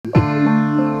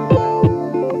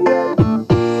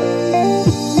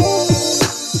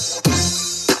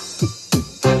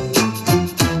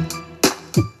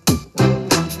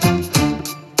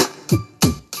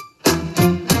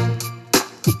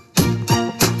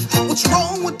What's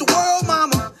wrong with the world,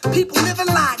 mama? People living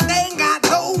like they ain't got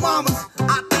no mamas.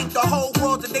 I think the whole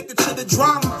world's addicted to the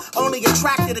drama, only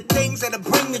attracted to things that'll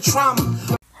bring the trauma.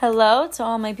 Hello to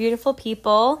all my beautiful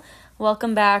people.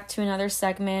 Welcome back to another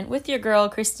segment with your girl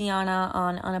Christiana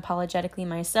on Unapologetically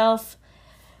Myself.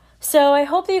 So I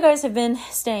hope that you guys have been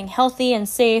staying healthy and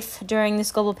safe during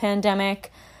this global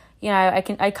pandemic. You know,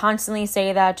 I constantly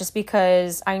say that just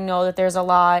because I know that there's a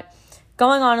lot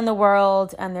going on in the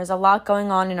world and there's a lot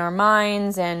going on in our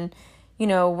minds, and you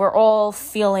know, we're all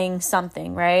feeling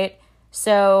something, right?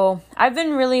 So I've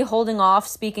been really holding off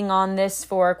speaking on this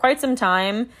for quite some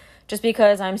time, just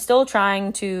because I'm still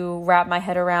trying to wrap my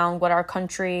head around what our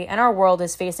country and our world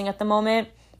is facing at the moment.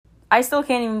 I still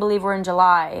can't even believe we're in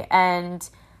July, and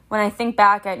when I think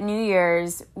back at New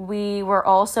Year's, we were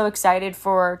all so excited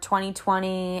for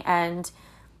 2020, and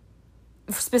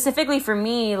specifically for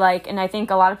me, and I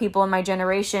think a lot of people in my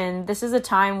generation, this is a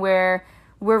time where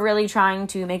we're really trying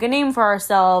to make a name for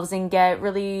ourselves and get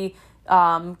really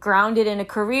grounded in a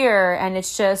career. And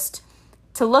it's just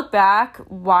to look back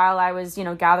while I was,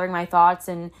 gathering my thoughts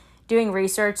and doing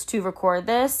research to record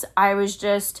this, I was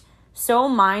just so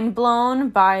mind blown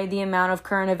by the amount of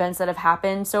current events that have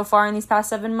happened so far in these past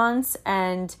 7 months.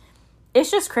 And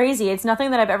it's just crazy. It's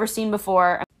nothing that I've ever seen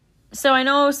before. So I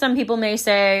know some people may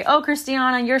say, oh,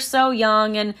 Christiana, you're so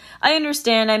young. And I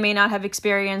understand I may not have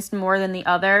experienced more than the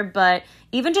other, but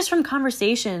even just from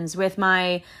conversations with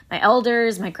my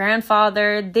elders, my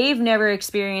grandfather, they've never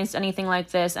experienced anything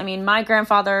like this. I mean, my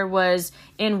grandfather was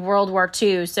in World War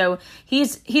II, so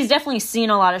he's definitely seen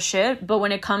a lot of shit. But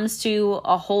when it comes to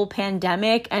a whole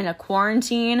pandemic and a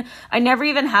quarantine, I never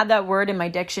even had that word in my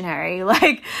dictionary.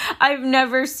 I've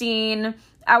never seen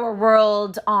our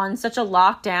world on such a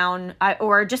lockdown,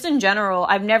 or just in general,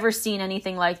 I've never seen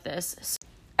anything like this. So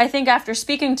I think after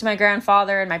speaking to my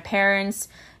grandfather and my parents,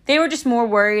 they were just more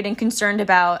worried and concerned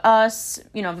about us,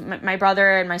 my brother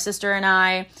and my sister and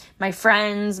I, my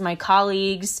friends, my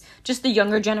colleagues, just the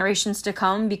younger generations to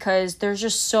come, because there's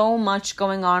just so much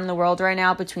going on in the world right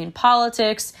now between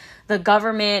politics, the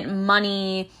government,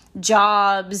 money,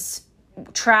 jobs,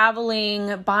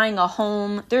 traveling, buying a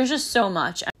home. There's just so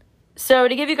much. So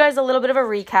to give you guys a little bit of a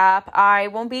recap, I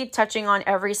won't be touching on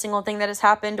every single thing that has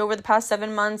happened over the past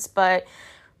 7 months, but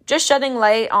just shedding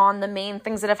light on the main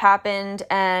things that have happened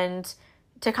and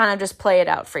to kind of just play it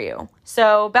out for you.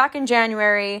 So back in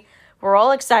January, we're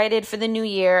all excited for the new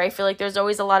year. I feel like there's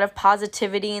always a lot of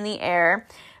positivity in the air,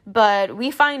 but we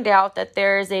find out that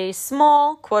there's a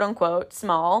small, quote unquote,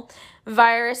 small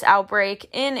virus outbreak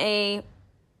in a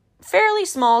fairly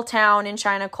small town in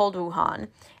China called Wuhan.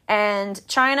 And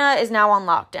China is now on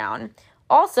lockdown.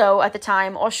 Also, at the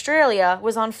time, Australia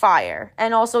was on fire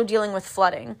and also dealing with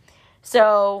flooding.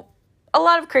 So, a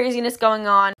lot of craziness going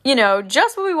on.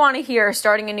 Just what we want to hear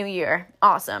starting a new year.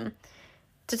 Awesome.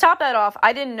 To top that off,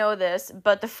 I didn't know this,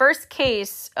 but the first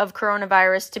case of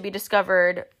coronavirus to be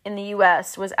discovered in the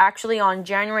U.S. was actually on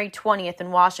January 20th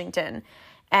in Washington.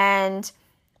 And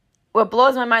what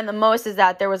blows my mind the most is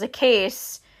that there was a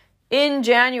case in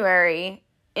January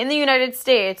in the United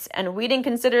States, and we didn't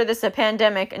consider this a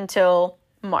pandemic until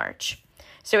March.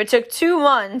 So it took 2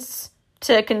 months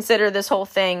to consider this whole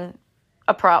thing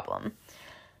a problem.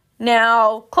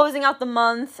 Now, closing out the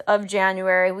month of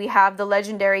January, we have the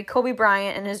legendary Kobe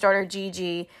Bryant and his daughter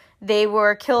Gigi. They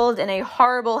were killed in a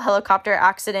horrible helicopter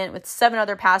accident with 7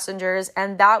 other passengers,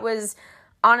 and that was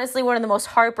honestly one of the most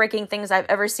heartbreaking things I've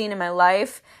ever seen in my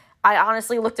life. I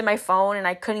honestly looked at my phone and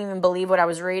I couldn't even believe what I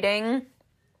was reading.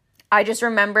 I just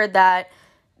remembered that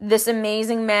this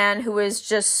amazing man who was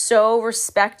just so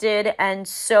respected and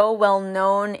so well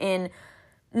known in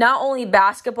not only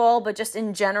basketball, but just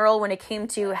in general when it came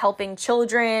to helping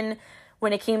children,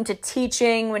 when it came to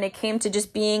teaching, when it came to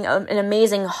just being an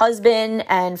amazing husband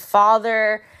and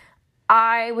father.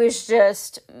 My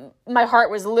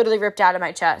heart was literally ripped out of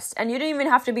my chest. And you didn't even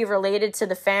have to be related to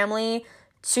the family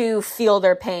to feel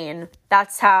their pain.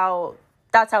 That's how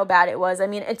bad it was. I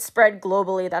mean, it spread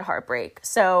globally, that heartbreak.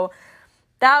 So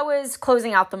that was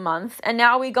closing out the month. And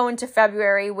now we go into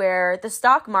February, where the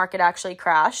stock market actually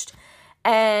crashed.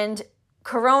 And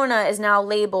Corona is now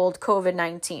labeled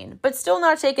COVID-19, but still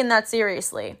not taken that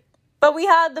seriously. But we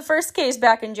had the first case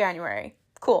back in January.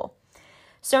 Cool.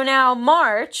 So now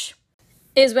March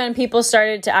is when people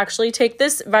started to actually take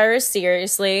this virus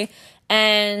seriously,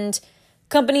 and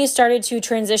companies started to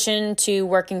transition to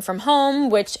working from home,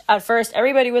 which at first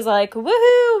everybody was like,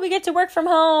 woohoo, we get to work from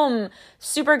home,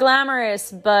 super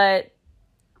glamorous. But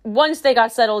once they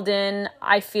got settled in,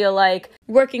 I feel like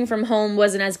working from home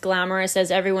wasn't as glamorous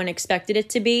as everyone expected it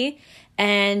to be.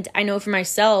 And I know for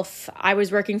myself, I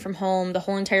was working from home the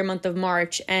whole entire month of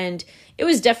March, and it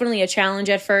was definitely a challenge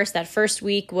at first. That first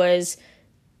week was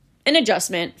an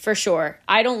adjustment for sure.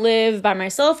 I don't live by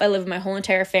myself. I live with my whole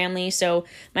entire family. So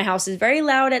my house is very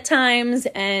loud at times,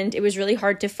 and it was really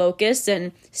hard to focus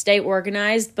and stay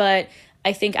organized. But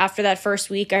I think after that first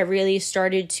week, I really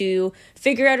started to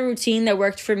figure out a routine that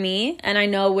worked for me. And I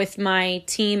know with my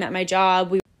team at my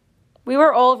job, we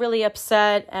were all really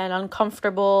upset and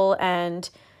uncomfortable and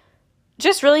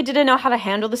just really didn't know how to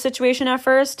handle the situation at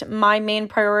first. My main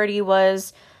priority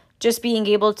was just being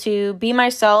able to be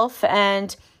myself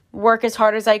and work as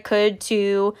hard as I could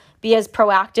to be as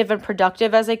proactive and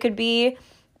productive as I could be,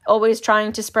 always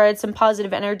trying to spread some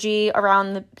positive energy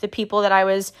around the people that I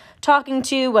was talking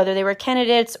to, whether they were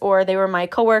candidates or they were my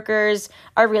coworkers.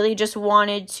 I really just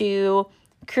wanted to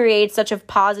create such a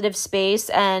positive space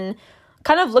and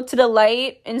kind of look to the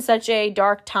light in such a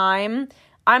dark time.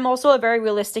 I'm also a very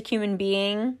realistic human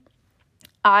being.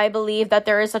 I believe that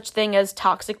there is such thing as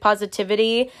toxic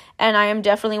positivity, and I am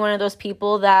definitely one of those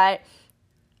people that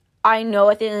I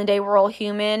know at the end of the day, we're all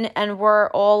human and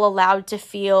we're all allowed to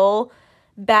feel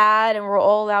bad and we're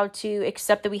all allowed to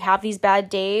accept that we have these bad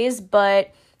days.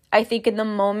 But I think in the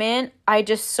moment, I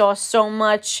just saw so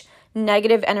much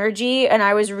negative energy and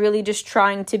I was really just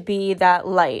trying to be that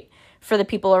light for the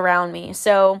people around me.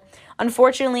 So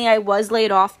unfortunately, I was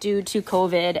laid off due to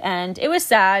COVID, and it was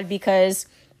sad because,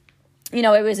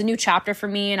 it was a new chapter for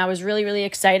me and I was really, really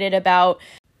excited about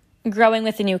growing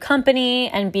with a new company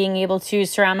and being able to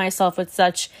surround myself with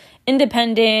such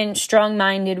independent,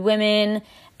 strong-minded women.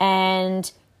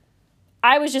 And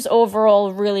I was just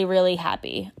overall really, really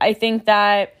happy. I think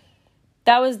that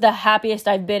was the happiest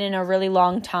I've been in a really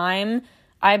long time.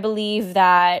 I believe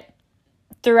that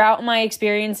throughout my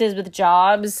experiences with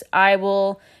jobs, I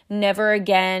will never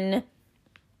again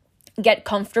get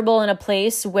comfortable in a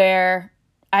place where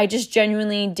I just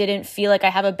genuinely didn't feel like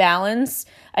I have a balance.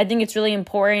 I think it's really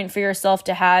important for yourself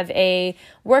to have a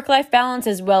work-life balance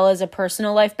as well as a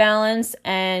personal life balance.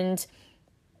 And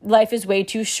life is way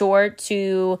too short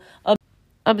to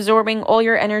absorbing all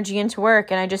your energy into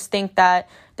work. And I just think that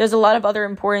there's a lot of other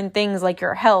important things like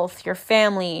your health, your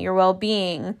family, your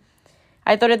well-being.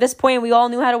 I thought at this point we all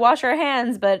knew how to wash our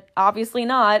hands, but obviously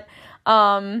not.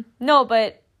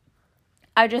 But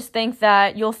I just think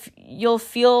that you'll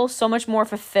feel so much more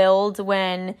fulfilled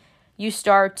when you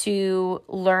start to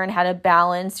learn how to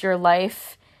balance your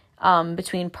life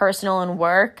between personal and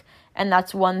work. And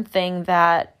that's one thing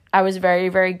that I was very,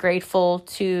 very grateful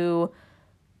to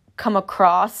come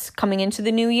across coming into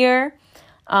the new year.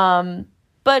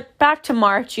 But back to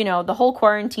March, the whole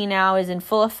quarantine now is in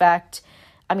full effect.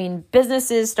 I mean,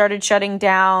 businesses started shutting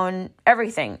down,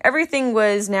 everything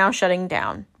was now shutting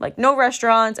down. Like no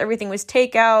restaurants, everything was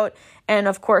takeout. And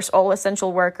of course, all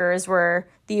essential workers were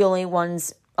the only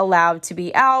ones allowed to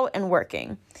be out and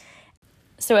working.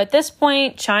 So at this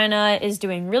point, China is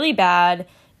doing really bad.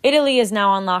 Italy is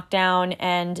now on lockdown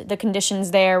and the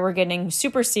conditions there were getting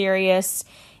super serious.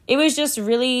 It was just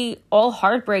really all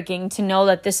heartbreaking to know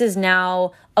that this is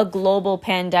now a global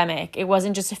pandemic. It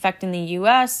wasn't just affecting the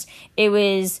US, it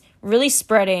was really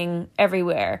spreading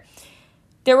everywhere.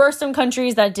 There were some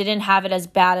countries that didn't have it as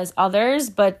bad as others,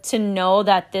 but to know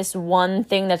that this one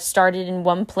thing that started in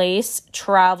one place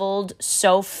traveled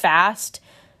so fast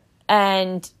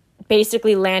and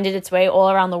basically landed its way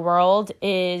all around the world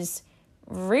is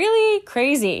really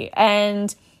crazy.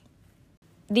 And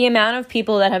the amount of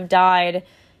people that have died,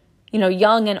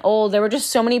 young and old, there were just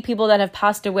so many people that have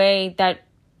passed away that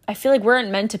I feel like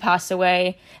weren't meant to pass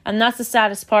away. And that's the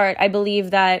saddest part. I believe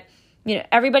that,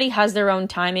 everybody has their own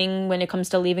timing when it comes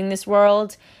to leaving this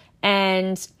world.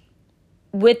 And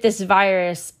with this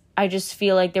virus, I just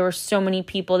feel like there were so many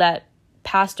people that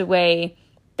passed away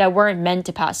that weren't meant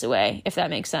to pass away, if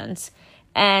that makes sense.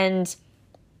 And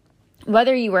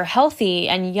whether you were healthy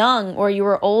and young or you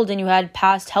were old and you had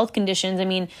past health conditions,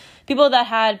 people that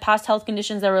had past health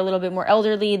conditions that were a little bit more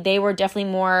elderly, they were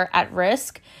definitely more at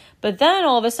risk. But then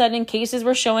all of a sudden cases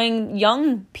were showing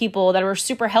young people that were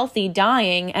super healthy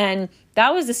dying. And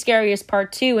that was the scariest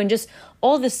part too. And just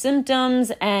all the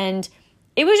symptoms, and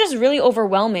it was just really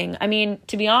overwhelming.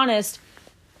 To be honest,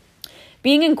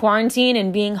 being in quarantine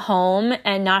and being home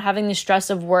and not having the stress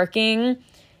of working,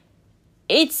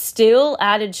 it still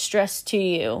added stress to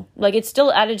you. It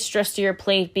still added stress to your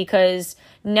plate because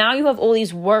now you have all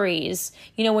these worries.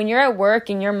 When you're at work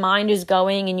and your mind is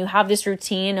going and you have this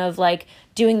routine of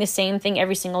doing the same thing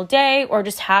every single day or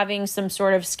just having some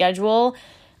sort of schedule,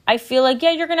 I feel like,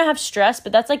 you're going to have stress,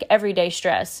 but that's everyday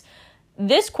stress.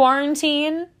 This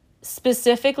quarantine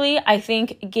specifically, I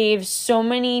think, gave so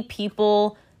many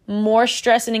people more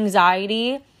stress and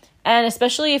anxiety. And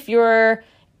especially if you're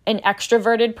an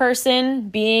extroverted person,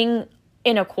 being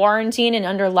in a quarantine and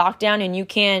under lockdown and you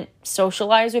can't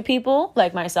socialize with people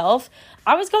like myself,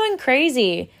 I was going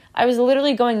crazy. I was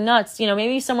literally going nuts.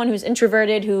 Maybe someone who's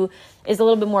introverted, who is a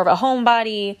little bit more of a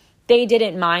homebody, they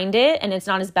didn't mind it and it's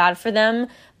not as bad for them.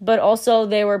 But also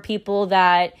there were people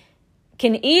that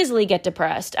can easily get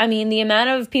depressed. I mean, the amount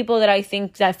of people that I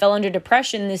think that fell under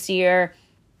depression this year,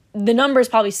 the numbers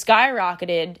probably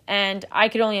skyrocketed. And I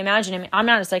could only imagine, I mean, I'm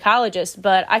not a psychologist,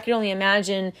 but I could only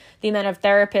imagine the amount of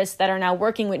therapists that are now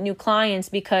working with new clients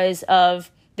because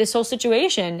of this whole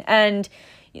situation. And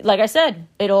like I said,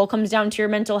 it all comes down to your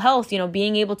mental health.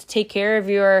 Being able to take care of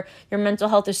your mental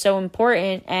health is so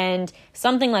important. And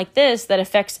something like this that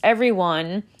affects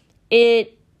everyone,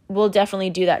 it will definitely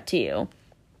do that to you.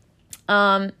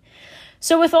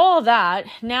 So with all of that,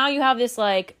 now you have this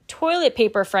like toilet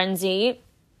paper frenzy.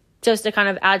 Just to kind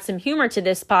of add some humor to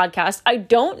this podcast, I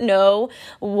don't know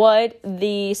what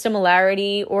the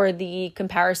similarity or the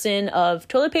comparison of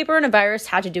toilet paper and a virus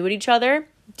had to do with each other.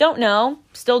 Don't know.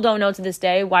 Still don't know to this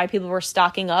day why people were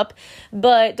stocking up.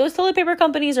 But those toilet paper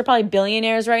companies are probably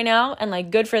billionaires right now, and like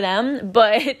good for them.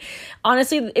 But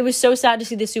honestly, it was so sad to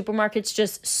see the supermarkets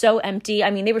just so empty.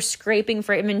 I mean, they were scraping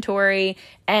for inventory,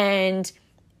 and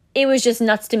it was just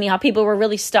nuts to me how people were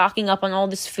really stocking up on all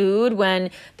this food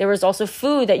when there was also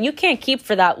food that you can't keep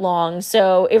for that long.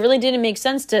 So it really didn't make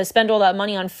sense to spend all that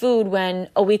money on food when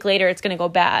a week later it's going to go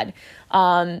bad.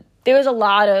 There was a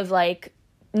lot of like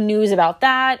news about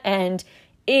that, and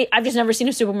I've just never seen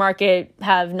a supermarket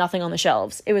have nothing on the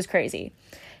shelves. It was crazy.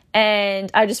 And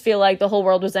I just feel like the whole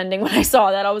world was ending when I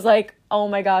saw that. I was like, oh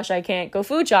my gosh, I can't go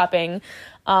food shopping.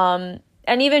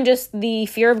 And even just the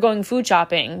fear of going food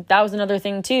shopping, that was another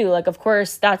thing too. Like, of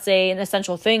course, that's an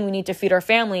essential thing. We need to feed our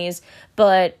families.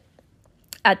 But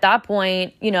at that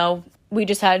point, we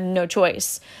just had no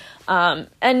choice. And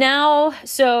now,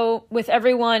 so with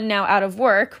everyone now out of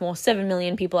work, 7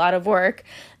 million people out of work,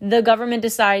 the government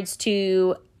decides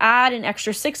to add an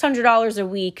extra $600 a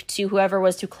week to whoever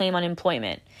was to claim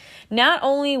unemployment. Not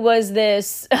only was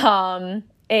this a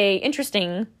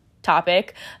interesting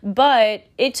topic, but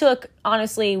it took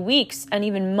honestly weeks and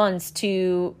even months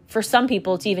for some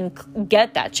people to even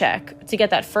get that check, to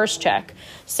get that first check.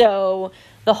 So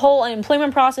the whole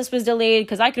unemployment process was delayed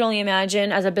because I could only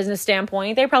imagine, as a business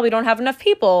standpoint, they probably don't have enough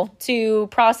people to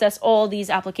process all these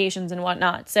applications and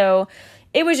whatnot. So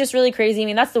it was just really crazy. I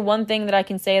mean, that's the one thing that I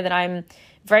can say that I'm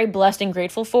very blessed and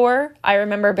grateful for. I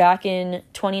remember back in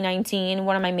 2019,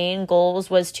 one of my main goals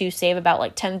was to save about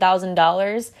like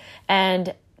 $10,000.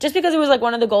 And just because it was like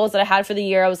one of the goals that I had for the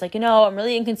year, I was like, I'm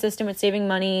really inconsistent with saving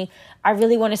money. I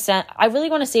really want to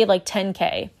save like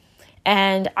 10K.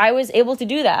 And I was able to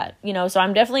do that, so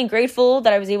I'm definitely grateful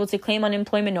that I was able to claim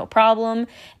unemployment, no problem.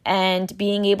 And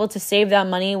being able to save that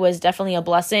money was definitely a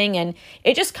blessing. And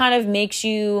it just kind of makes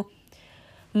you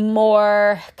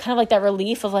more kind of like that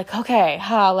relief of like, okay,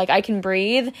 like I can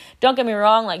breathe. Don't get me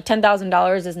wrong, like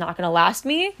 $10,000 is not going to last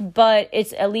me, but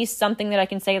it's at least something that I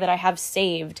can say that I have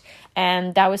saved.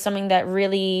 And that was something that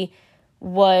really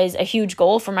was a huge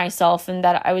goal for myself and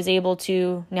that I was able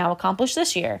to now accomplish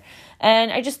this year.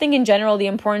 And I just think in general, the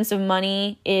importance of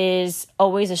money is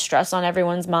always a stress on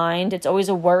everyone's mind. It's always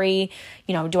a worry,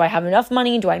 do I have enough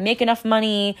money? Do I make enough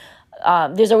money?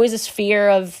 There's always this fear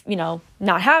of,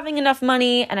 not having enough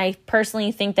money. And I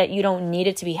personally think that you don't need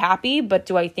it to be happy, but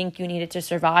do I think you need it to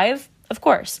survive? Of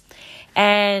course.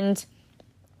 And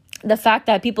the fact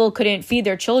that people couldn't feed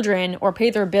their children or pay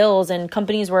their bills and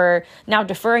companies were now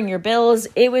deferring your bills,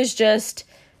 it was just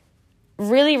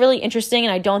really, really interesting.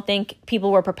 And I don't think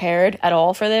people were prepared at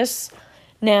all for this.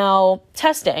 Now,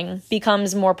 testing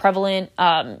becomes more prevalent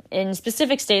in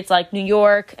specific states like New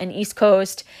York and East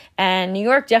Coast, and New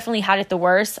York definitely had it the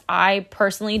worst. I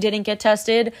personally didn't get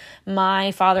tested.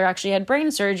 My father actually had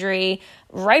brain surgery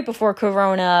right before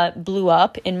Corona blew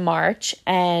up in March,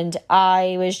 and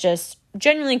I was just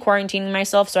genuinely quarantining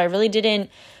myself, so I really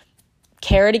didn't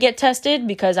care to get tested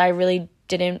because I really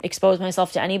didn't expose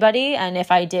myself to anybody. And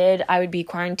if I did, I would be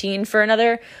quarantined for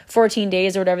another 14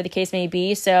 days or whatever the case may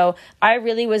be. So I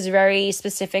really was very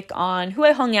specific on who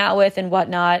I hung out with and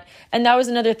whatnot. And that was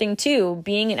another thing too.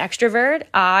 Being an extrovert,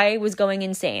 I was going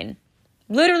insane.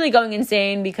 Literally going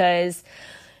insane because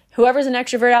whoever's an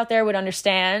extrovert out there would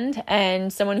understand.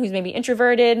 And someone who's maybe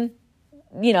introverted,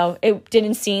 it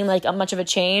didn't seem like much of a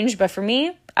change. But for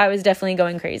me, I was definitely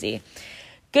going crazy.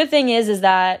 Good thing is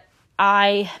that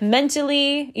I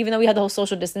mentally, even though we had the whole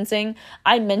social distancing,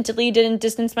 I mentally didn't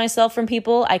distance myself from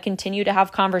people. I continued to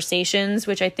have conversations,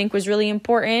 which I think was really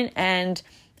important. And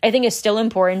I think is still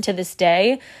important to this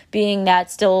day, being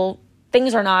that still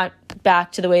things are not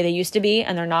back to the way they used to be,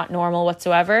 and they're not normal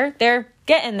whatsoever. They're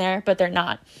getting there, but they're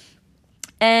not.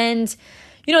 And,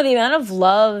 the amount of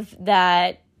love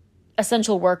that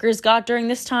essential workers got during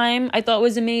this time, I thought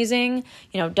was amazing.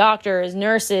 Doctors,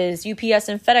 nurses, UPS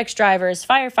and FedEx drivers,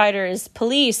 firefighters,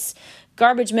 police,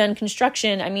 garbage men,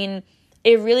 construction. I mean,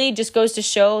 it really just goes to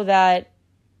show that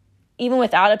even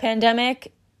without a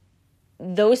pandemic,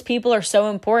 those people are so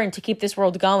important to keep this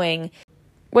world going.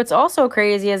 What's also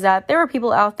crazy is that there were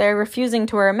people out there refusing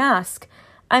to wear a mask.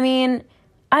 I mean,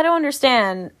 I don't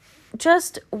understand.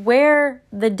 Just wear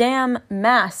the damn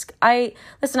mask. I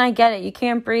get it. You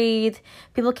can't breathe.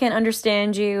 People can't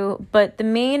understand you. But the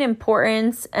main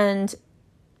importance and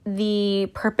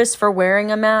the purpose for wearing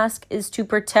a mask is to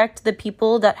protect the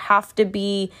people that have to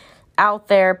be out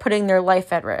there putting their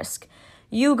life at risk.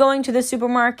 You going to the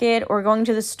supermarket or going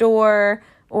to the store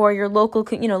or your local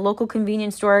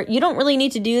convenience store, you don't really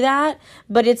need to do that.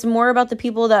 But it's more about the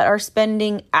people that are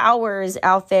spending hours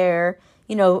out there,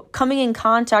 coming in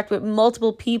contact with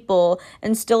multiple people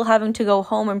and still having to go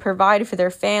home and provide for their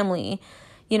family.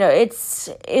 It's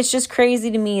just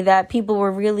crazy to me that people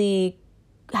were really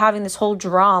having this whole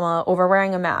drama over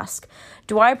wearing a mask.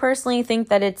 Do I personally think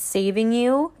that it's saving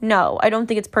you? No, I don't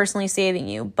think it's personally saving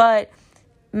you. But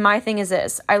my thing is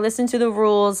this: I listen to the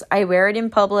rules. I wear it in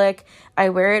public. I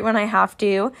wear it when I have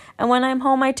to. And when I'm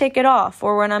home, I take it off.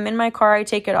 Or when I'm in my car, I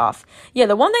take it off. Yeah,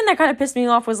 the one thing that kind of pissed me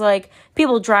off was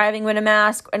people driving with a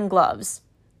mask and gloves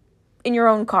in your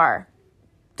own car.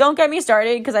 Don't get me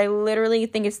started, because I literally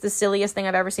think it's the silliest thing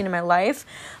I've ever seen in my life.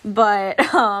 But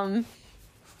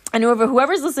I know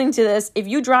whoever's listening to this, if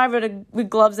you drive with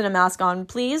gloves and a mask on,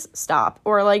 please stop.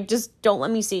 Or just don't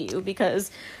let me see you,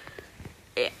 because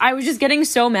I was just getting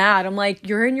so mad. I'm like,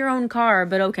 you're in your own car,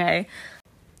 but okay.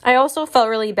 I also felt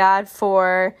really bad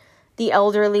for the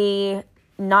elderly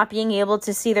not being able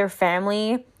to see their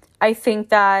family. I think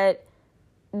that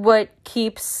what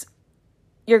keeps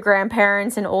your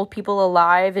grandparents and old people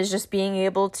alive is just being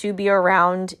able to be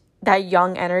around that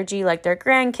young energy, like their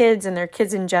grandkids and their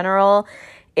kids in general.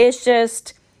 It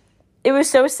was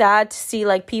so sad to see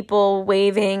people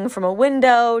waving from a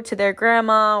window to their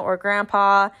grandma or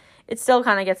grandpa. It still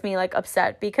kind of gets me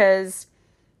upset, because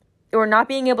or not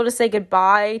being able to say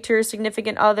goodbye to your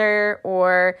significant other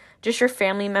or just your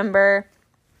family member.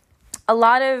 A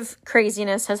lot of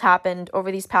craziness has happened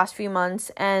over these past few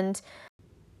months, and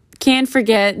can't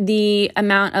forget the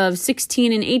amount of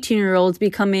 16 and 18-year-olds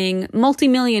becoming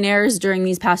multimillionaires during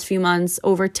these past few months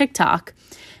over TikTok.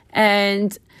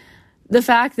 And the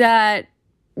fact that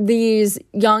these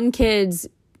young kids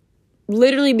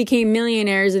literally became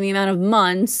millionaires in the amount of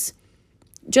months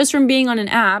just from being on an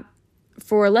app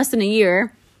for less than a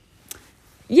year.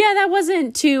 Yeah, that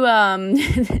wasn't too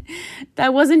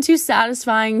that wasn't too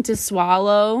satisfying to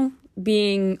swallow,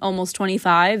 being almost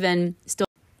 25 and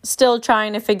still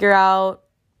trying to figure out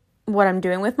what I'm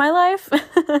doing with my life.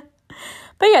 But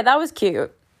yeah, that was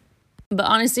cute. But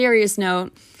on a serious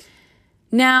note,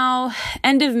 now,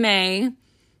 end of May,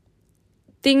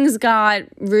 things got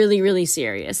really, really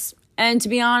serious. And to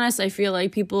be honest, I feel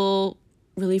like people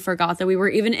really forgot that we were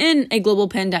even in a global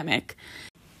pandemic.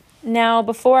 Now,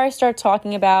 before I start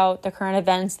talking about the current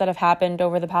events that have happened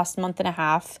over the past month and a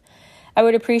half, I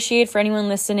would appreciate for anyone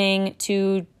listening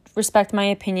to respect my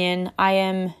opinion. I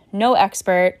am no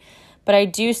expert, but I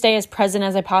do stay as present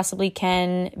as I possibly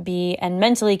can be and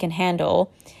mentally can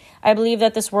handle. I believe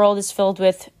that this world is filled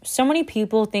with so many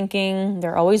people thinking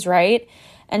they're always right.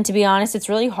 And to be honest, it's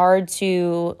really hard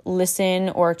to listen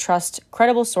or trust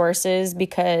credible sources,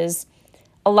 because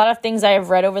a lot of things I have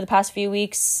read over the past few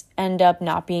weeks end up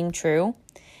not being true.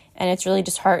 And it's really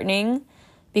disheartening,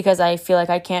 because I feel like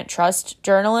I can't trust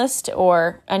journalists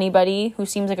or anybody who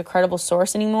seems like a credible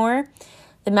source anymore.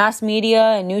 The mass media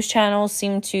and news channels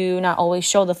seem to not always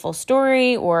show the full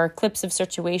story or clips of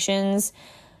situations.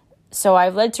 So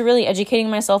I've led to really educating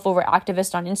myself over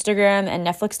activists on Instagram and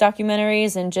Netflix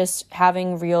documentaries, and just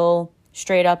having real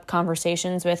straight up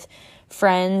conversations with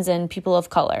friends and people of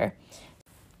color.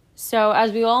 So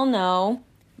as we all know,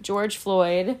 George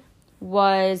Floyd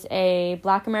was a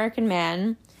Black American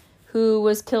man who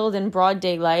was killed in broad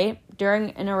daylight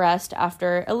during an arrest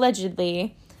after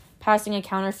allegedly passing a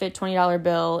counterfeit $20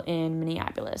 bill in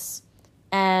Minneapolis.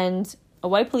 And a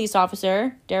white police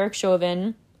officer, Derek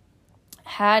Chauvin,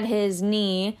 had his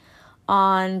knee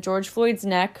on George Floyd's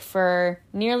neck for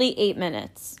nearly 8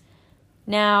 minutes.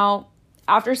 Now,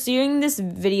 after seeing this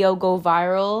video go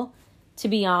viral, to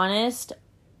be honest,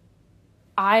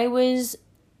 I was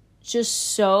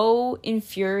just so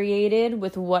infuriated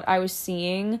with what I was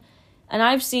seeing. And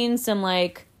I've seen some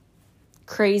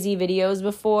crazy videos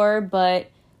before,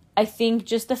 but I think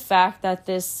just the fact that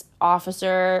this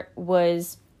officer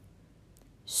was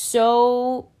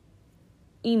so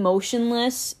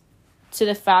emotionless to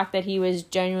the fact that he was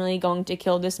genuinely going to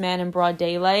kill this man in broad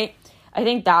daylight, I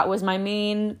think that was my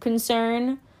main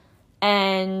concern.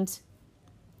 And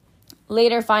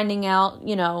later finding out,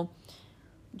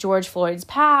 George Floyd's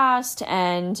past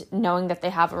and knowing that they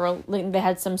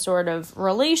had some sort of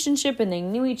relationship and they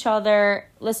knew each other.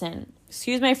 Listen,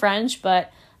 excuse my French,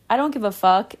 but I don't give a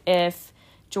fuck if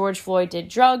George Floyd did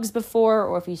drugs before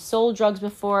or if he sold drugs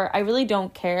before. I really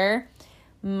don't care.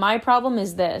 My problem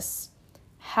is this.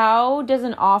 How does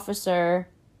an officer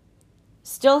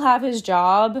still have his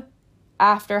job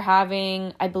after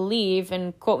having, I believe,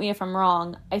 and quote me if I'm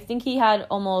wrong, I think he had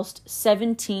almost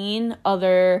 17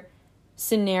 other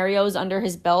scenarios under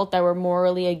his belt that were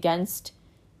morally against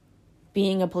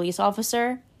being a police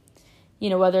officer?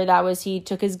 Whether that was he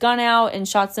took his gun out and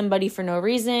shot somebody for no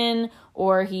reason,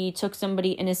 or he took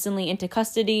somebody innocently into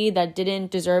custody that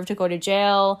didn't deserve to go to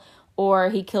jail, or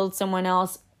he killed someone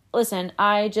else. Listen,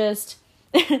 my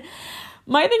thing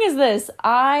is this.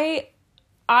 I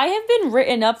have been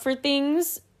written up for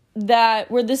things that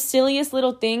were the silliest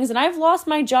little things, and I've lost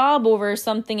my job over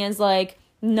something as like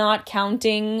not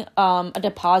counting a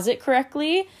deposit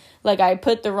correctly. Like I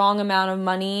put the wrong amount of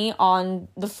money on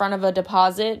the front of a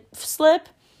deposit slip,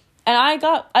 and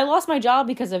I lost my job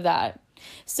because of that.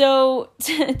 So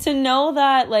to know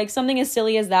that like something as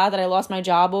silly as that I lost my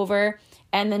job over,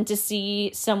 and then to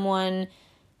see someone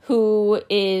who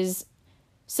is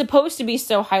supposed to be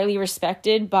so highly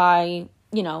respected by,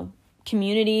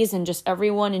 communities and just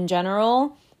everyone in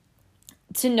general,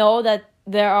 to know that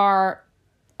there are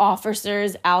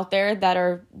officers out there that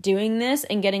are doing this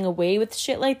and getting away with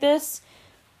shit like this,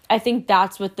 I think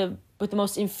that's what the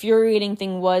most infuriating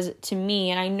thing was to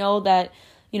me. And I know that,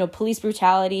 police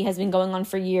brutality has been going on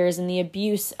for years, and the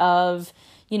abuse of,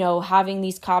 having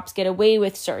these cops get away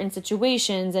with certain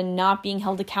situations and not being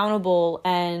held accountable,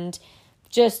 and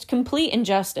just complete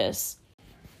injustice.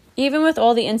 Even with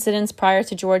all the incidents prior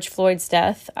to George Floyd's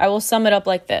death, I will sum it up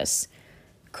like this.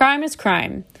 Crime is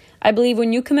crime. I believe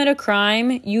when you commit a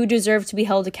crime, you deserve to be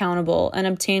held accountable and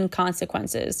obtain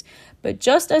consequences. But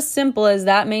just as simple as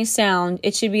that may sound,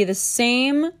 it should be the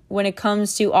same when it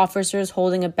comes to officers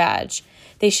holding a badge.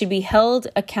 They should be held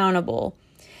accountable.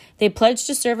 They pledge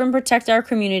to serve and protect our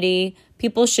community.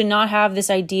 People should not have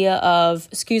this idea of,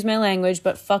 excuse my language,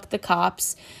 but fuck the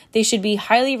cops. They should be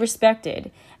highly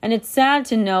respected. And it's sad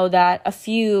to know that a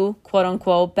few, quote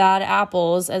unquote, bad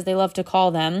apples, as they love to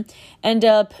call them, end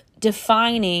up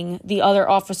defining the other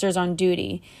officers on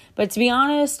duty. But to be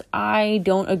honest, I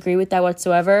don't agree with that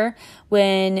whatsoever.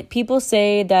 When people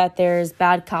say that there's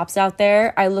bad cops out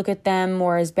there, I look at them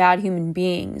more as bad human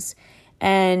beings.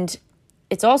 And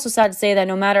it's also sad to say that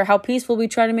no matter how peaceful we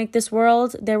try to make this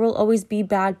world, there will always be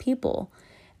bad people.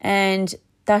 And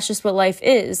that's just what life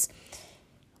is.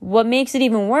 What makes it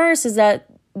even worse is that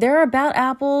there are bad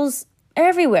apples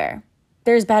everywhere.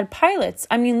 There's bad pilots.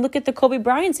 I mean, look at the Kobe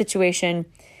Bryant situation.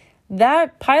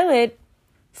 That pilot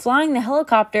flying the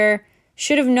helicopter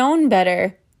should have known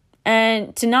better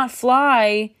and to not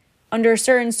fly under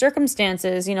certain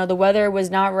circumstances. The weather was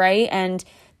not right, and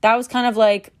that was kind of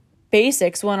like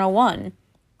basics 101.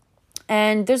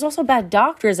 And there's also bad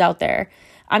doctors out there.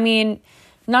 I mean,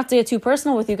 not to get too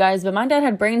personal with you guys, but my dad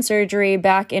had brain surgery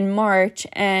back in March,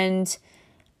 and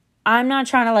I'm not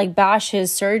trying to like bash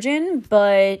his surgeon,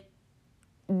 but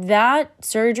that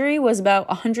surgery was about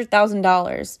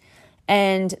 $100,000.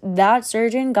 And that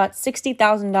surgeon got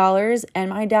 $60,000, and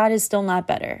my dad is still not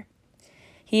better.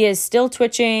 He is still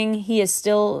twitching. He is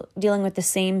still dealing with the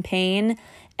same pain.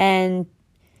 And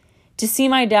to see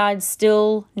my dad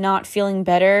still not feeling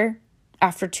better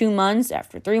after 2 months,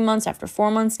 after 3 months, after 4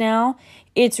 months now,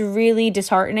 it's really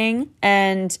disheartening.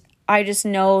 And I just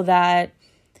know that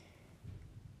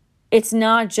it's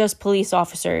not just police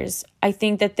officers. I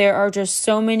think that there are just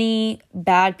so many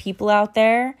bad people out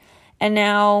there. And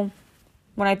now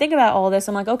when I think about all this,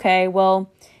 I'm like, okay,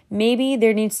 well, maybe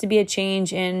there needs to be a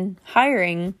change in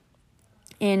hiring,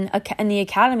 in the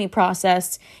academy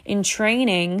process, in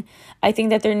training. I think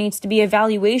that there needs to be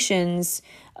evaluations.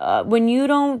 When you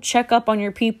don't check up on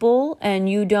your people and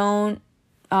you don't,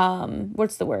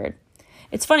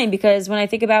 It's funny because when I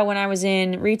think about when I was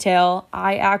in retail,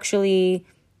 I actually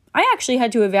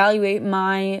had to evaluate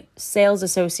my sales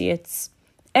associates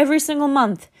every single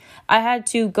month. I had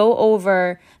to go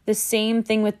over the same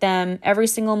thing with them every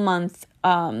single month,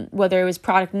 whether it was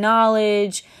product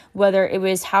knowledge, whether it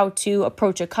was how to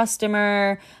approach a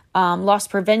customer, loss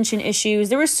prevention issues.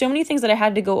 There were so many things that I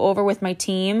had to go over with my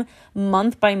team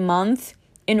month by month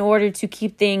in order to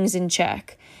keep things in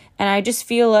check. And I just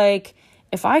feel like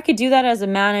if I could do that as a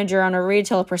manager on a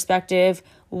retail perspective,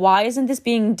 why isn't this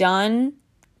being done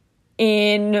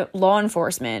in law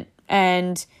enforcement?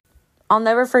 And I'll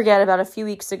never forget, about a few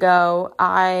weeks ago,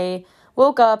 I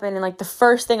woke up and like the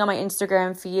first thing on my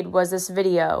Instagram feed was this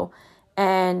video.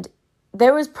 And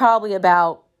there was probably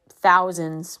about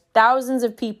thousands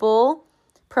of people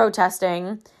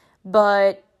protesting,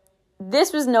 but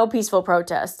this was no peaceful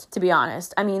protest, to be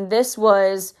honest. I mean, this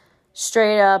was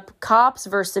straight up cops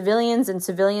versus civilians and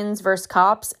civilians versus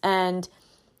cops. And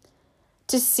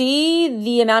to see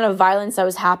the amount of violence that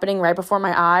was happening right before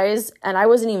my eyes, and I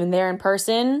wasn't even there in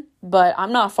person, but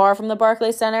I'm not far from the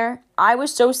Barclays Center. I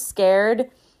was so scared.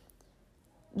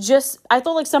 I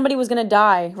thought like somebody was going to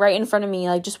die right in front of me,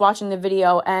 like just watching the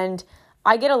video. And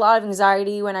I get a lot of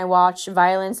anxiety when I watch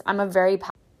violence. I'm a very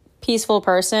peaceful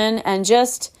person, and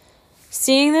just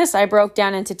seeing this, I broke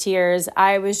down into tears.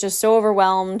 I was just so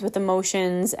overwhelmed with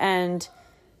emotions, and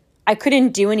I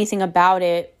couldn't do anything about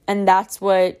it. And that's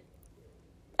what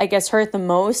I guess hurt the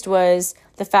most, was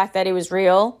the fact that it was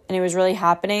real and it was really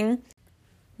happening.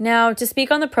 Now, to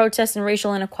speak on the protests and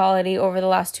racial inequality over the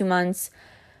last 2 months,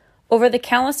 over the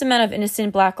countless amount of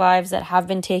innocent Black lives that have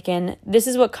been taken, this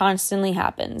is what constantly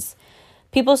happens.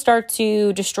 People start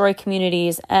to destroy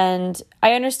communities, and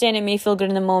I understand it may feel good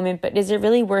in the moment, but is it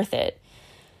really worth it?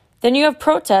 Then you have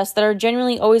protests that are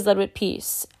genuinely always led with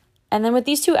peace. And then with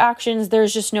these two actions,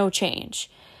 there's just no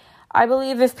change. I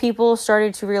believe if people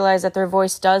started to realize that their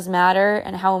voice does matter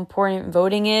and how important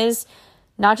voting is,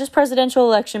 not just presidential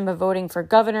election, but voting for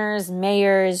governors,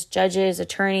 mayors, judges,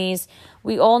 attorneys,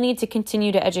 we all need to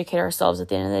continue to educate ourselves at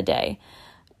the end of the day.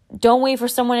 Don't wait for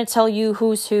someone to tell you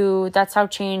who's who. That's how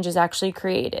change is actually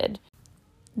created.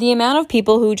 The amount of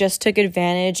people who just took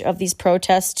advantage of these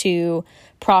protests to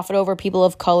profit over people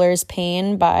of color's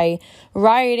pain by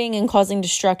rioting and causing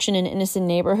destruction in innocent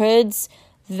neighborhoods,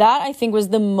 that I think was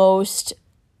the most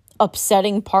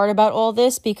upsetting part about all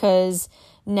this, because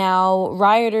now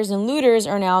rioters and looters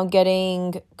are now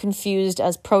getting confused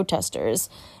as protesters.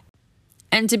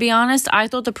 And to be honest, I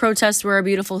thought the protests were a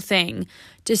beautiful thing.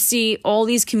 To see all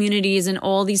these communities and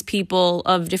all these people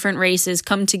of different races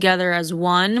come together as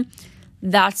one,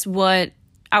 that's what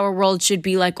our world should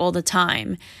be like all the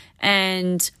time.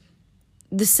 And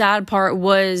the sad part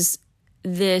was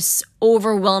this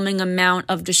overwhelming amount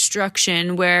of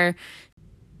destruction where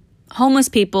homeless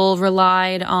people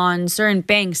relied on certain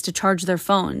banks to charge their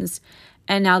phones,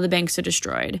 and now the banks are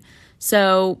destroyed.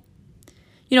 So,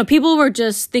 people were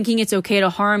just thinking it's okay to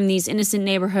harm these innocent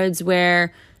neighborhoods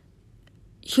where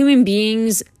human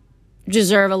beings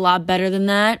deserve a lot better than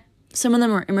that. Some of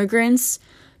them are immigrants,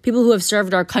 people who have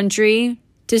served our country.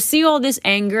 To see all this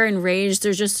anger and rage,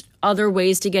 there's just other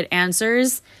ways to get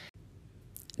answers.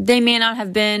 They may not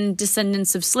have been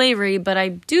descendants of slavery, but I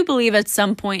do believe at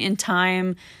some point in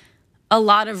time, a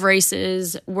lot of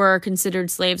races were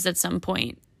considered slaves at some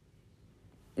point.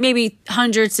 Maybe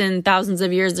hundreds and thousands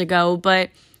of years ago, but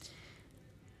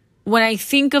when I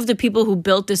think of the people who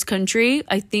built this country,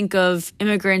 I think of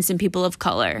immigrants and people of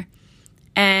color.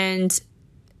 And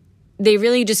they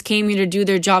really just came here to do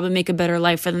their job and make a better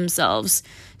life for themselves.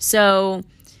 So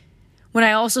when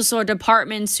I also saw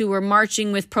departments who were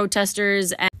marching with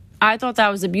protesters, and I thought that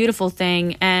was a beautiful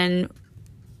thing. And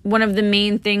one of the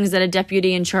main things that a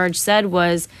deputy in charge said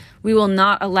was, we will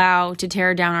not allow to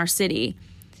tear down our city,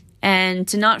 and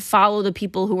to not follow the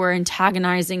people who were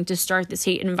antagonizing to start this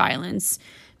hate and violence,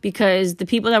 because the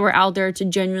people that were out there to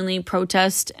genuinely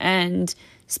protest and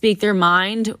speak their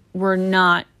mind were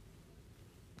not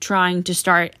trying to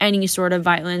start any sort of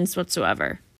violence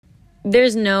whatsoever.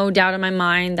 There's no doubt in my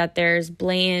mind that there's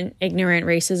blatant, ignorant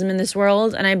racism in this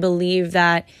world, and I believe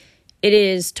that it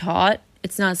is taught.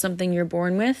 It's not something you're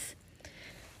born with.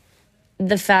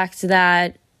 The fact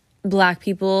that Black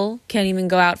people can't even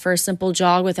go out for a simple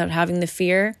jog without having the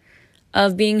fear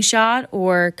of being shot,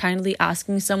 or kindly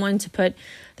asking someone to put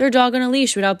their dog on a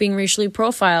leash without being racially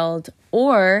profiled,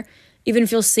 or even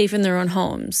feel safe in their own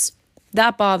homes.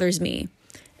 That bothers me.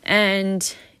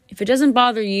 And if it doesn't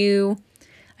bother you,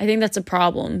 I think that's a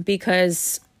problem,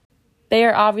 because they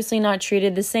are obviously not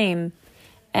treated the same.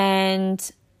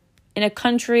 And in a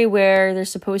country where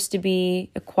there's supposed to be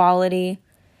equality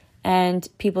and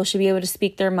people should be able to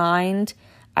speak their mind,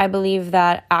 I believe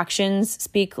that actions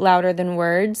speak louder than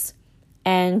words,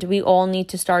 and we all need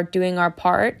to start doing our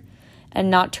part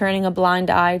and not turning a blind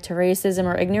eye to racism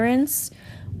or ignorance.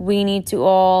 We need to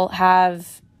all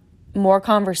have more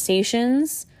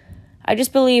conversations. I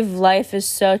just believe life is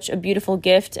such a beautiful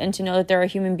gift, and to know that there are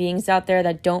human beings out there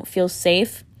that don't feel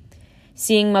safe.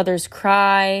 Seeing mothers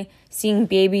cry, seeing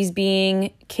babies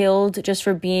being killed just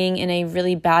for being in a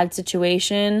really bad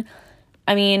situation.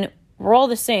 I mean, we're all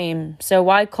the same, so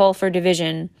why call for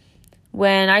division?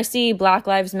 When I see Black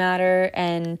Lives Matter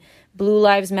and Blue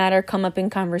Lives Matter come up in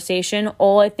conversation,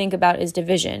 all I think about is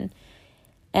division.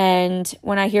 And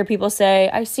when I hear people say,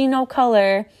 I see no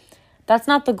color, that's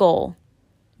not the goal.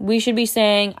 We should be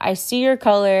saying, I see your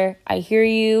color, I hear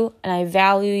you, and I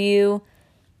value you.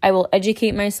 I will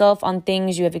educate myself on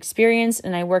things you have experienced,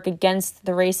 and I work against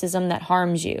the racism that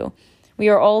harms you. We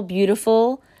are all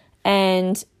beautiful,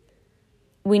 and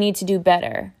we need to do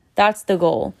better. That's the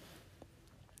goal.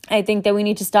 I think that we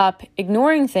need to stop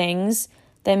ignoring things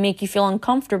that make you feel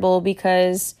uncomfortable,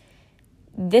 because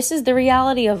this is the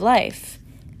reality of life.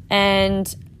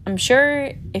 And I'm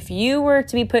sure if you were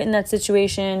to be put in that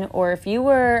situation, or if you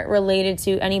were related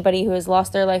to anybody who has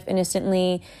lost their life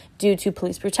innocently due to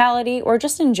police brutality, or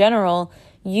just in general,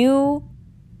 you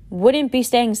wouldn't be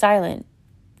staying silent.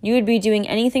 You would be doing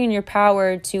anything in your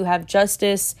power to have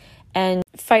justice and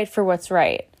fight for what's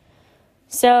right.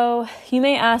 So you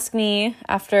may ask me,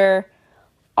 after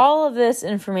all of this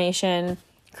information,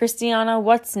 Christiana,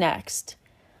 what's next?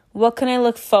 What can I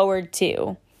look forward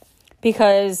to?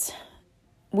 Because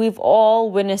we've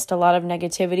all witnessed a lot of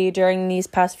negativity during these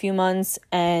past few months,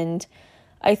 and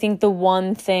I think the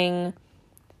one thing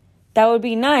that would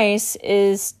be nice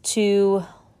is to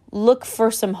look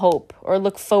for some hope, or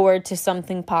look forward to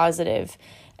something positive.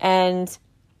 And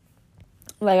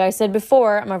like I said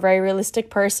before, I'm a very realistic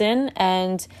person,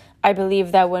 and I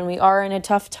believe that when we are in a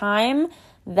tough time,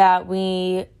 that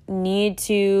we need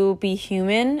to be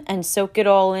human and soak it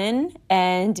all in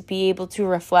and be able to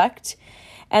reflect.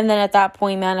 And then at that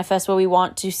point, manifest what we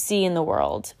want to see in the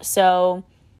world. So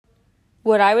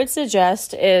what I would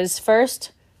suggest is,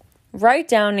 first, write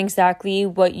down exactly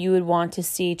what you would want to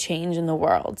see change in the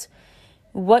world.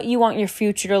 What you want your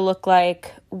future to look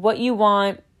like. What you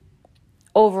want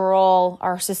overall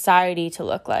our society to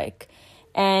look like.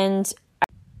 And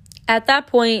at that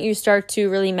point, you start to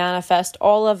really manifest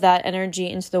all of that energy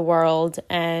into the world,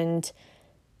 and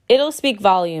it'll speak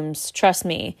volumes, trust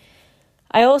me.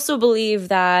 I also believe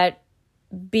that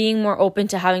being more open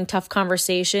to having tough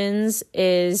conversations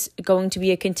is going to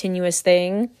be a continuous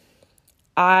thing.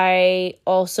 I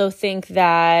also think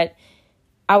that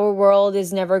our world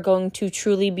is never going to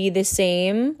truly be the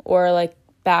same, or like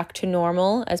back to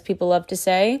normal, as people love to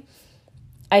say.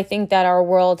 I think that our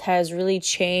world has really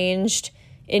changed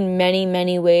in many,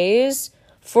 many ways,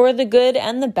 for the good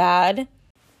and the bad.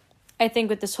 I think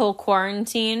with this whole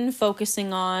quarantine,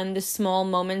 focusing on the small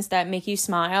moments that make you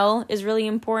smile is really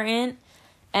important.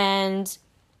 And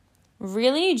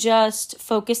really just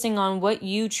focusing on what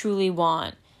you truly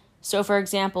want. So for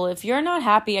example, if you're not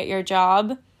happy at your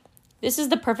job, this is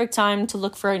the perfect time to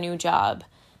look for a new job.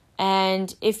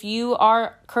 And if you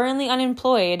are currently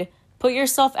unemployed, put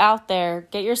yourself out there,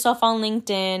 get yourself on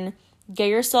LinkedIn, get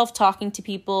yourself talking to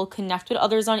people, connect with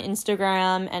others on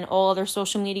Instagram and all other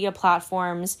social media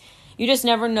platforms. You just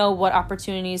never know what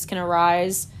opportunities can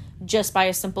arise just by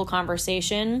a simple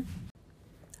conversation.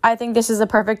 I think this is a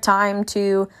perfect time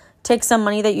to take some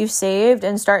money that you've saved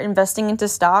and start investing into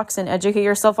stocks and educate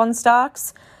yourself on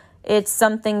stocks. It's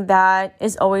something that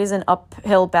is always an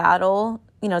uphill battle.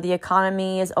 You know, the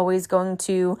economy is always going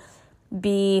to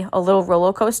be a little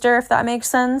roller coaster, if that makes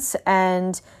sense.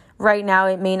 And right now,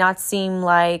 it may not seem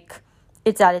like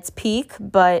it's at its peak,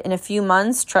 but in a few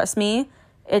months, trust me,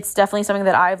 it's definitely something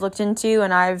that I've looked into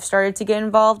and I've started to get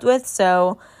involved with.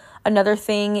 So another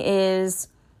thing is,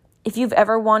 if you've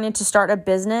ever wanted to start a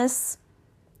business,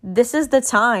 this is the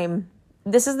time.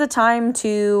 This is the time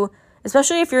to,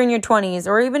 especially if you're in your 20s,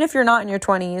 or even if you're not in your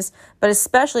 20s, but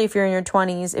especially if you're in your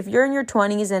 20s. If you're in your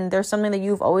 20s and there's something that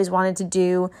you've always wanted to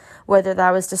do, whether that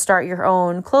was to start your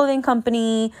own clothing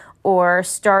company or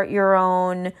start your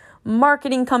own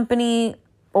marketing company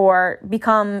or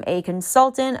become a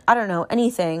consultant, I don't know,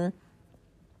 anything,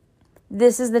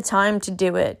 this is the time to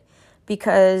do it.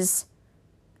 Because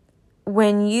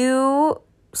when you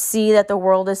see that the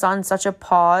world is on such a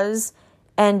pause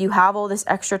and you have all this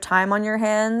extra time on your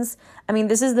hands, I mean,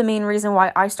 this is the main reason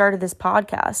why I started this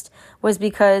podcast, was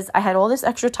because I had all this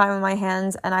extra time on my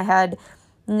hands and I had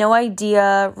no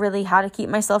idea really how to keep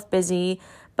myself busy.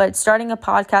 But starting a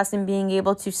podcast and being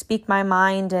able to speak my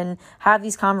mind and have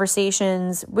these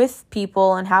conversations with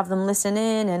people and have them listen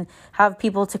in and have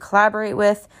people to collaborate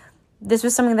with, this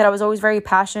was something that I was always very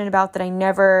passionate about that I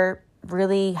never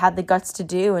really had the guts to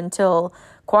do until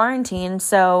quarantine.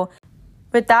 So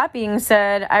with that being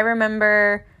said, I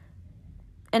remember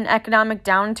an economic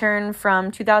downturn from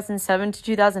 2007 to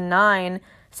 2009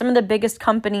 some of the biggest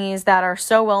companies that are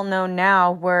so well known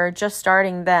now were just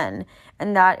starting then.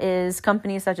 And that is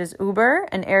companies such as Uber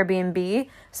and Airbnb.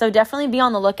 So definitely be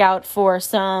on the lookout for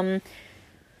some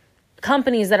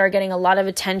companies that are getting a lot of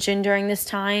attention during this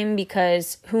time,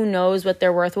 because who knows what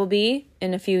their worth will be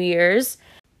in a few years.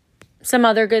 Some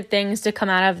other good things to come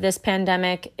out of this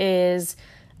pandemic is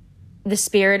the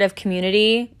spirit of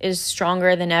community is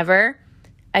stronger than ever.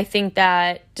 I think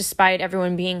that despite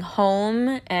everyone being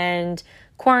home and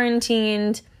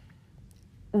quarantined,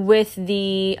 with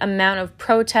the amount of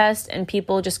protest and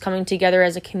people just coming together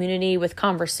as a community with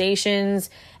conversations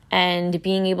and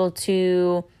being able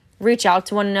to reach out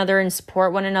to one another and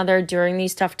support one another during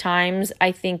these tough times,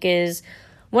 I think is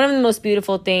one of the most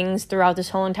beautiful things throughout this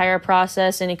whole entire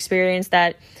process and experience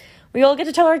that we all get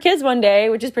to tell our kids one day,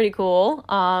 which is pretty cool.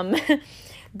 But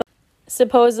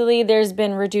supposedly there's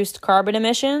been reduced carbon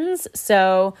emissions.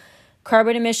 So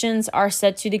carbon emissions are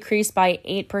set to decrease by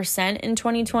 8% in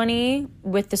 2020.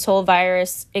 With this whole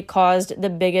virus, it caused the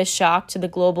biggest shock to the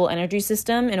global energy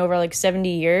system in over 70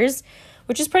 years,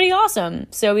 which is pretty awesome.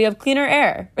 So we have cleaner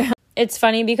air. It's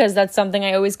funny because that's something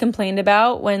I always complained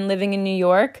about when living in New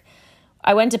York.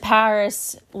 I went to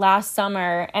Paris last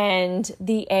summer and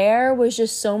the air was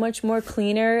just so much more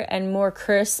cleaner and more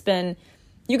crisp, and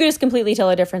you could just completely tell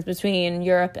a difference between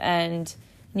Europe and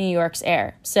New York's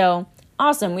air. So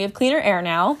awesome. We have cleaner air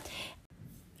now.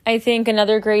 I think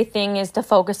another great thing is to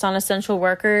focus on essential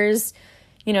workers.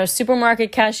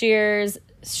 Supermarket cashiers,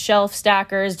 shelf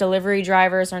stackers, delivery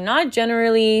drivers are not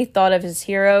generally thought of as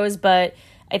heroes, but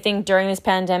I think during this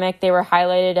pandemic, they were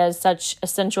highlighted as such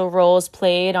essential roles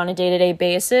played on a day-to-day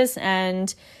basis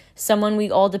and someone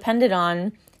we all depended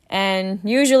on. And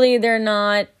usually they're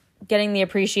not getting the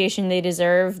appreciation they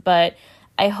deserve, but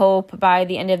I hope by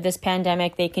the end of this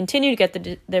pandemic, they continue to get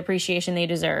the appreciation they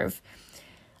deserve.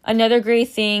 Another great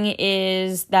thing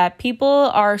is that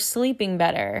people are sleeping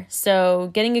better.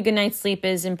 So getting a good night's sleep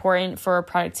is important for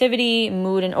productivity,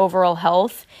 mood, and overall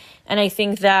health. And I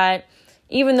think that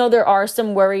even though there are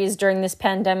some worries during this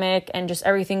pandemic and just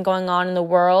everything going on in the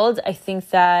world, I think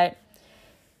that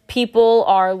people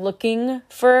are looking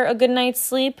for a good night's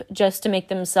sleep just to make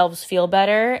themselves feel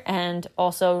better and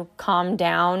also calm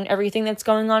down everything that's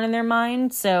going on in their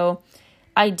mind. So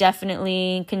I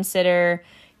definitely consider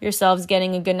yourselves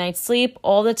getting a good night's sleep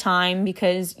all the time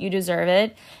because you deserve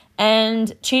it.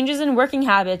 And changes in working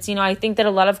habits. I think that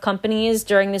a lot of companies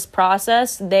during this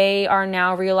process, they are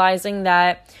now realizing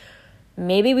that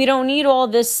maybe we don't need all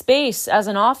this space as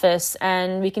an office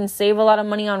and we can save a lot of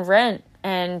money on rent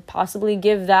and possibly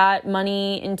give that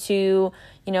money into,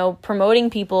 promoting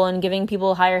people and giving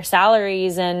people higher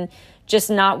salaries and just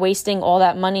not wasting all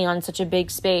that money on such a big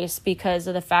space because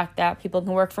of the fact that people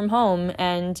can work from home.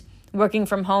 And working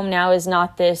from home now is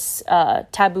not this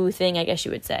taboo thing, I guess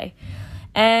you would say.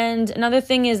 And another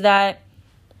thing is that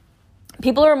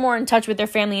people are more in touch with their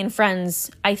family and friends.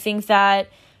 I think that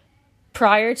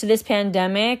prior to this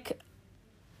pandemic,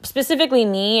 specifically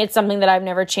me, it's something that I've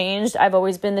never changed. I've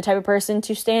always been the type of person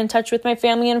to stay in touch with my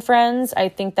family and friends. I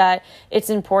think that it's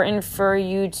important for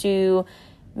you to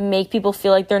make people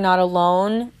feel like they're not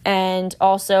alone, and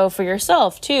also for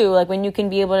yourself too. When you can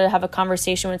be able to have a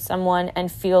conversation with someone and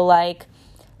feel like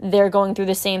they're going through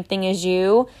the same thing as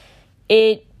you,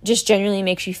 it just genuinely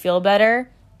makes you feel better.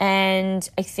 And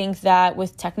I think that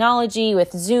with technology,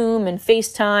 with Zoom and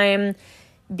FaceTime,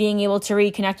 being able to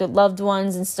reconnect with loved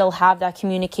ones and still have that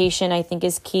communication, I think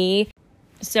is key.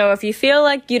 So if you feel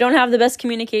like you don't have the best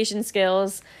communication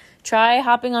skills, try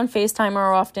hopping on FaceTime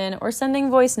more often or sending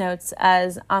voice notes,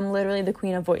 as I'm literally the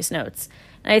queen of voice notes.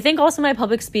 And I think also my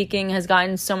public speaking has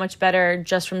gotten so much better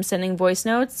just from sending voice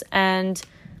notes, and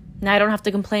now I don't have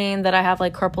to complain that I have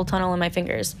carpal tunnel in my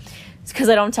fingers. It's because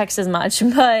I don't text as much.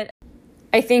 But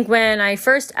I think when I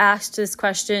first asked this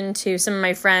question to some of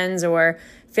my friends or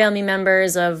family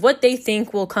members of what they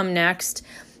think will come next,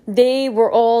 they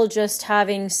were all just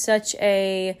having such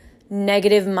a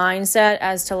negative mindset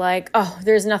as to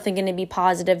there's nothing going to be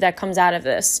positive that comes out of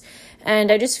this.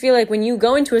 And I just feel like when you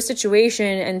go into a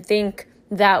situation and think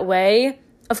that way,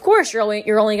 of course you're only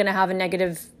going to have a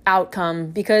negative outcome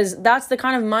because that's the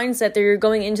kind of mindset that you're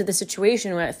going into the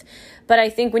situation with. But I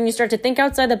think when you start to think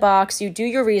outside the box, you do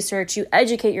your research, you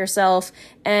educate yourself,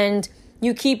 and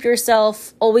you keep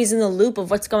yourself always in the loop of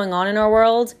what's going on in our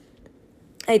world,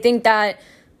 I think that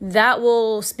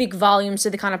will speak volumes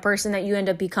to the kind of person that you end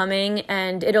up becoming,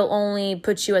 and it'll only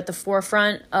put you at the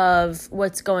forefront of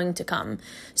what's going to come.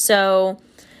 So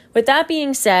with that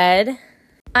being said,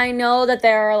 I know that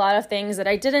there are a lot of things that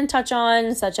I didn't touch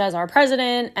on, such as our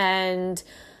president and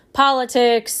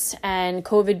politics and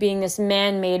COVID being this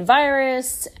man-made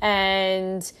virus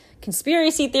and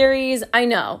conspiracy theories. I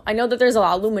know that there's a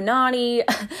lot of Illuminati.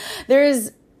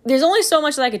 There's only so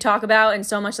much that I could talk about and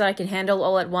so much that I can handle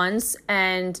all at once.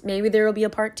 And maybe there will be a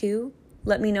part 2.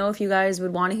 Let me know if you guys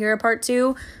would want to hear a part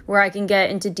 2 where I can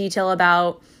get into detail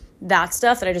about that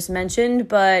stuff that I just mentioned.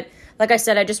 But like I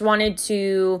said, I just wanted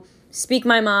to speak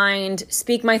my mind,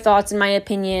 speak my thoughts and my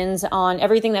opinions on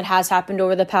everything that has happened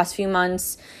over the past few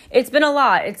months. It's been a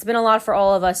lot. It's been a lot for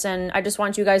all of us. And I just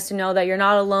want you guys to know that you're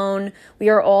not alone. We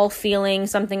are all feeling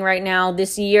something right now.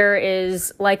 This year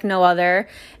is like no other.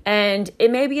 And it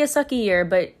may be a sucky year,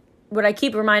 but what I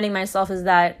keep reminding myself is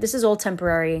that this is all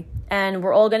temporary and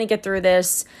we're all going to get through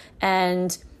this,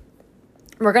 and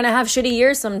we're going to have shitty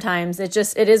years sometimes. It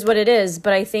is what it is.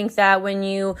 But I think that when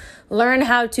you learn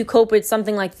how to cope with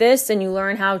something like this and you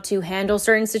learn how to handle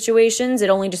certain situations, it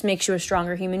only just makes you a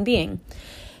stronger human being.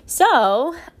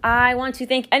 So I want to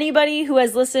thank anybody who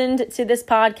has listened to this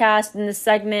podcast and this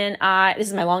segment. This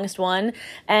is my longest one,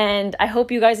 and I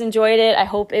hope you guys enjoyed it. I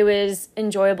hope it was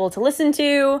enjoyable to listen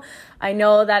to. I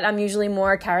know that I'm usually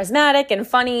more charismatic and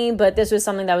funny, but this was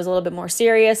something that was a little bit more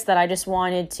serious that I just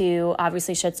wanted to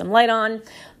obviously shed some light on.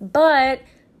 But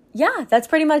yeah, that's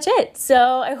pretty much it.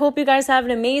 So I hope you guys have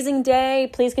an amazing day.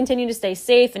 Please continue to stay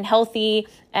safe and healthy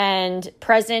and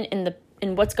present in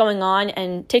what's going on,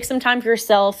 and take some time for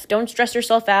yourself. Don't stress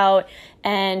yourself out,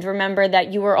 and remember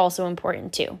that you are also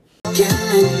important too.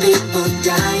 Killing people,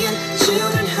 dying,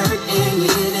 children hurt and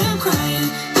hear them crying.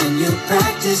 When you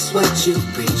practice what you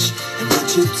preach and what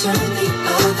you turn the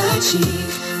other cheek.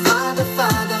 Father,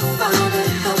 Father, Father,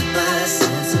 help us,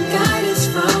 send some guidance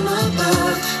from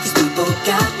above. These people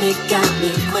got me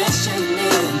questioning.